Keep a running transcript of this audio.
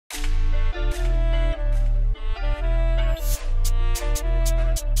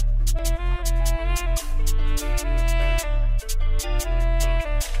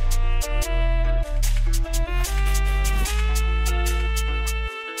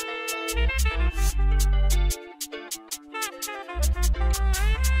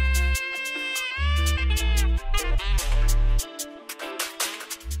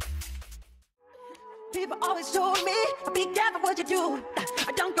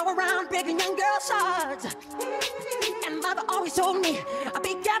young girl's heart. And mother always told me,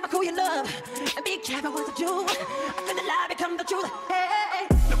 be careful who you love, and be careful what you do. Until the lie become the truth. Hey.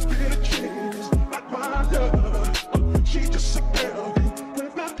 The bitter change is not my love. She just a girl who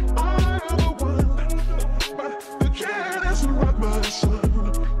is not I the one. But the cat is not my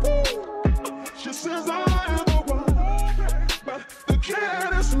son. She says I am the one. But the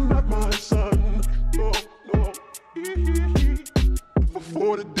cat is not my son. No, no. For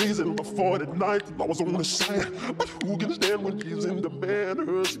 40 days and for 40 nights, I was on the side. But who can stand when she's in demand?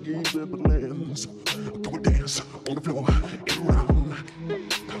 Her schemes and plans. Go and dance on the floor and around.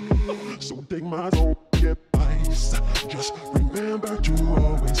 So take my soul, get ice. Just remember to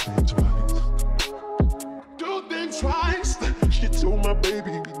always think twice. Do things twice. She told my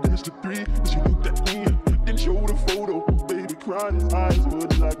baby we danced to 3. She looked at me, then showed a photo. Baby cried, his eyes were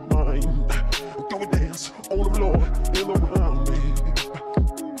like mine. Go and dance on the floor and around me.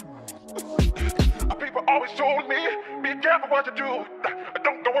 People always told me, be careful what you do.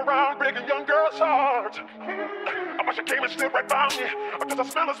 Don't go around breaking young girls' hearts. But she came and stood right by me, because I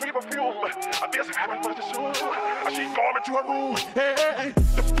smell a sweet perfume. This happened much too soon. She called me to her room. Hey,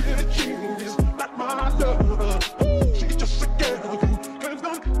 the bitter change is not my love. She's just a girl who claims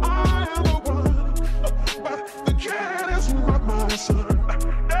that I am the one. But the cat is not my son.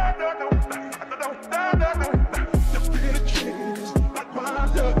 The bitter change is not my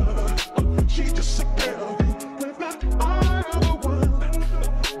love. She's just a girl who claims that I am the one.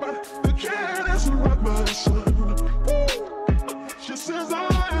 But the cat is not my son. She says I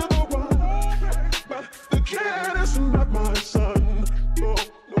am the one, but the cat is not my son. No,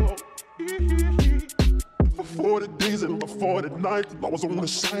 no. For 40 days and for 40 nights, I was on the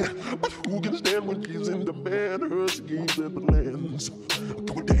side. But who can stand when she's in demand? Her schemes and plans.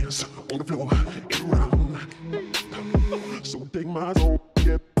 Go and dance on the floor and around. So take my soul,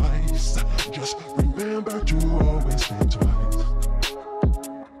 get ice. Just remember to always think twice.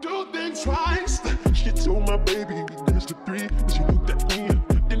 Do things twice. She told my baby we danced to 3. She looked at me,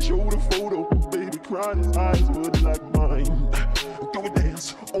 then showed a photo. Baby cried, his eyes were like mine. Go and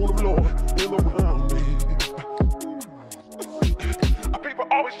dance on the floor and around me. People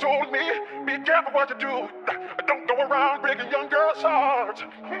always told me, be careful what you do. Don't go around breaking young girls' hearts.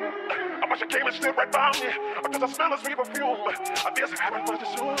 But she came and stood right by me, because I smell a sweet perfume. This happened much too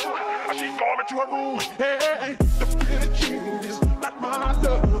soon. She called me to her room. Hey, the bitter change is not my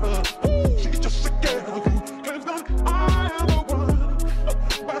love. She's just a girl who claims that I am the one.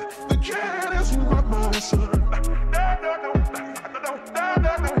 But the cat is not my son.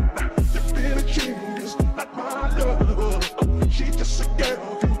 The bitter change is not my love. She's just a girl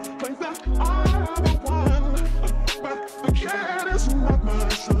who claims that I am the one. But the cat is not my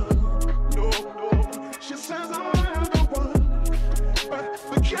son. No, no. She says I am the one. But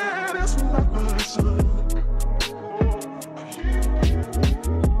the cat is not my son.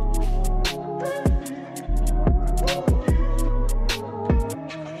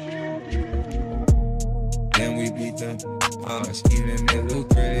 Even may look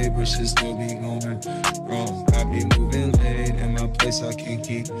great, but should still be going wrong. I be moving late, in my place I can't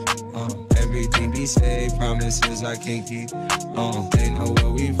keep. Everything be safe, promises I can't keep. They know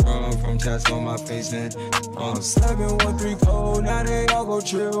where we from tats on my face and 713 code, now they all go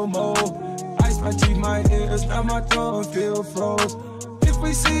chill mode. Ice my teeth, my ears, now my tongue feel froze. If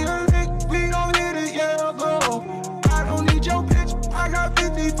we see a lick, we gon' hit it, yeah, go. I don't need your bitch, I got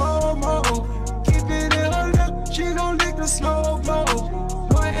 54 more. Keep it in her lip, she gon' lick the slow blow.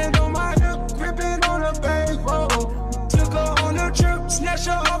 One hand on my hip, gripping on the bankroll. Took her on a trip, snatched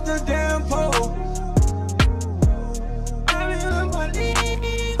her off the damn pole. I'm in a believer.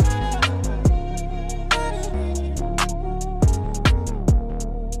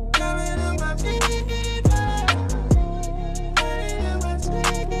 I'm in a believer.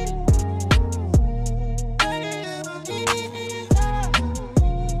 I'm in a believer.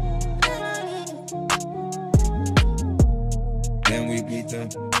 Then we beat them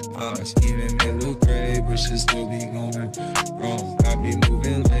odds. Even may look great, but should still be going wrong. I be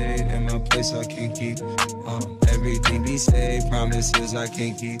moving late, in my place I can't keep. Everything be safe, promises I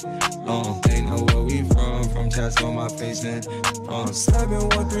can't keep. They know where we from tats on my face and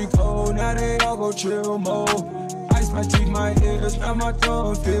 713 code, now they all go chill mode. Ice my teeth, my ears, now my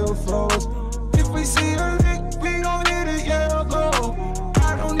tongue feel froze. If we see a lick, we gon' hit it, yeah, go.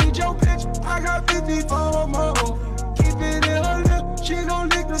 I don't need your bitch, I got 54 more. Keep it in her lip, she gon'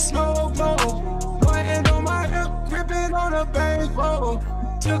 lick the slow blow. One hand on my hip, gripping on the bankroll.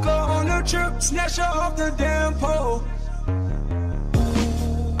 Took her on a trip, snatched her off the damn pole.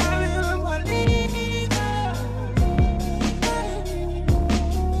 I'm in a believer.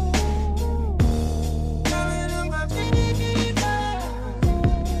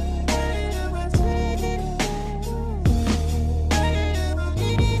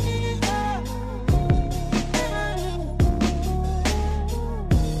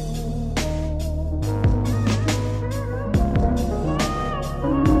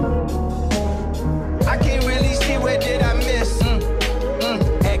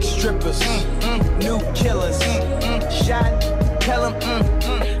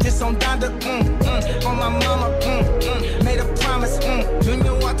 on Donda, on my mama, made a promise,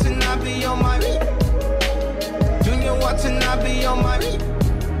 Junior Watanabe on my Junior Watanabe on my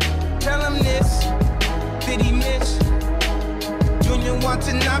tell him this, did he miss? Junior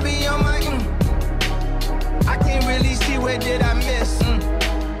Watanabe on my I can't really see where did I miss,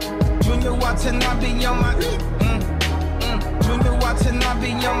 Junior Watanabe on my Junior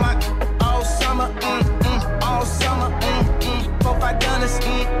Watanabe on my all summer, all summer, 4-5 gunners,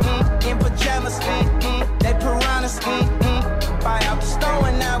 in pajamas, they piranhas, buy out the store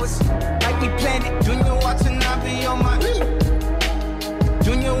and now it's like we planned it. Junior Watanabe on my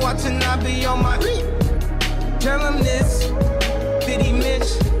Junior Watanabe on my tell him this, did he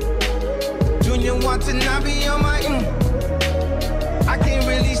miss? Junior Watanabe on my I can't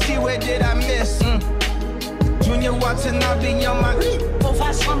really see where did I miss, Junior Watanabe on my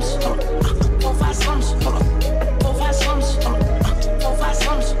 4-5 slums, 4-5 slums, 4-5 slums, 4-5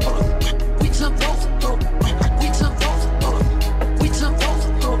 slums, we took both, we took both, we took both,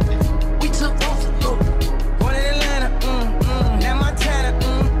 we took both, born in Atlanta, now Montana,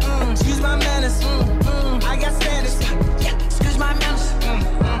 excuse my manners, I got status, excuse my manners,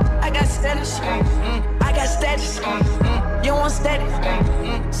 I got status, I got status, you want status,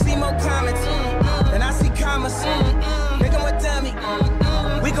 see more comments, and I see commas, they going down me,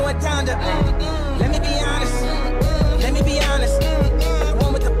 we going down to, let me be honest, let me be honest, the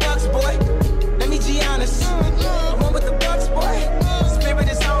one with the bucks, boy, let me be honest, the one with the bucks, boy, spirit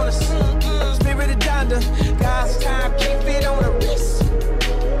is on us, spirit of Donda, God's time can't fit on the wrist,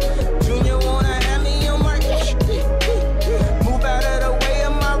 Junior wanna have me on my move out of the way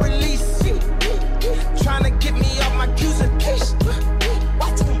of my release, trying to get me off my accuser case,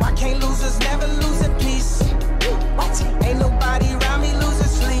 why can't losers never lose in peace, ain't nobody around me losing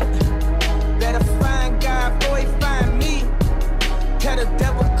sleep, better find God before he find me, tell the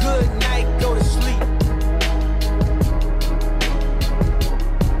devil good night, go to sleep.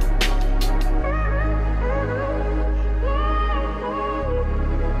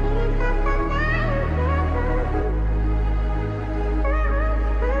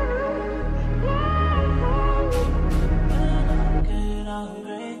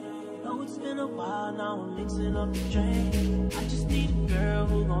 Know it's been a while now, I'm mixing up the drink. I just need a girl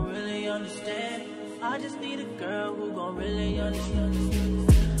who gon' really understand. I just need a girl who gon' really understand.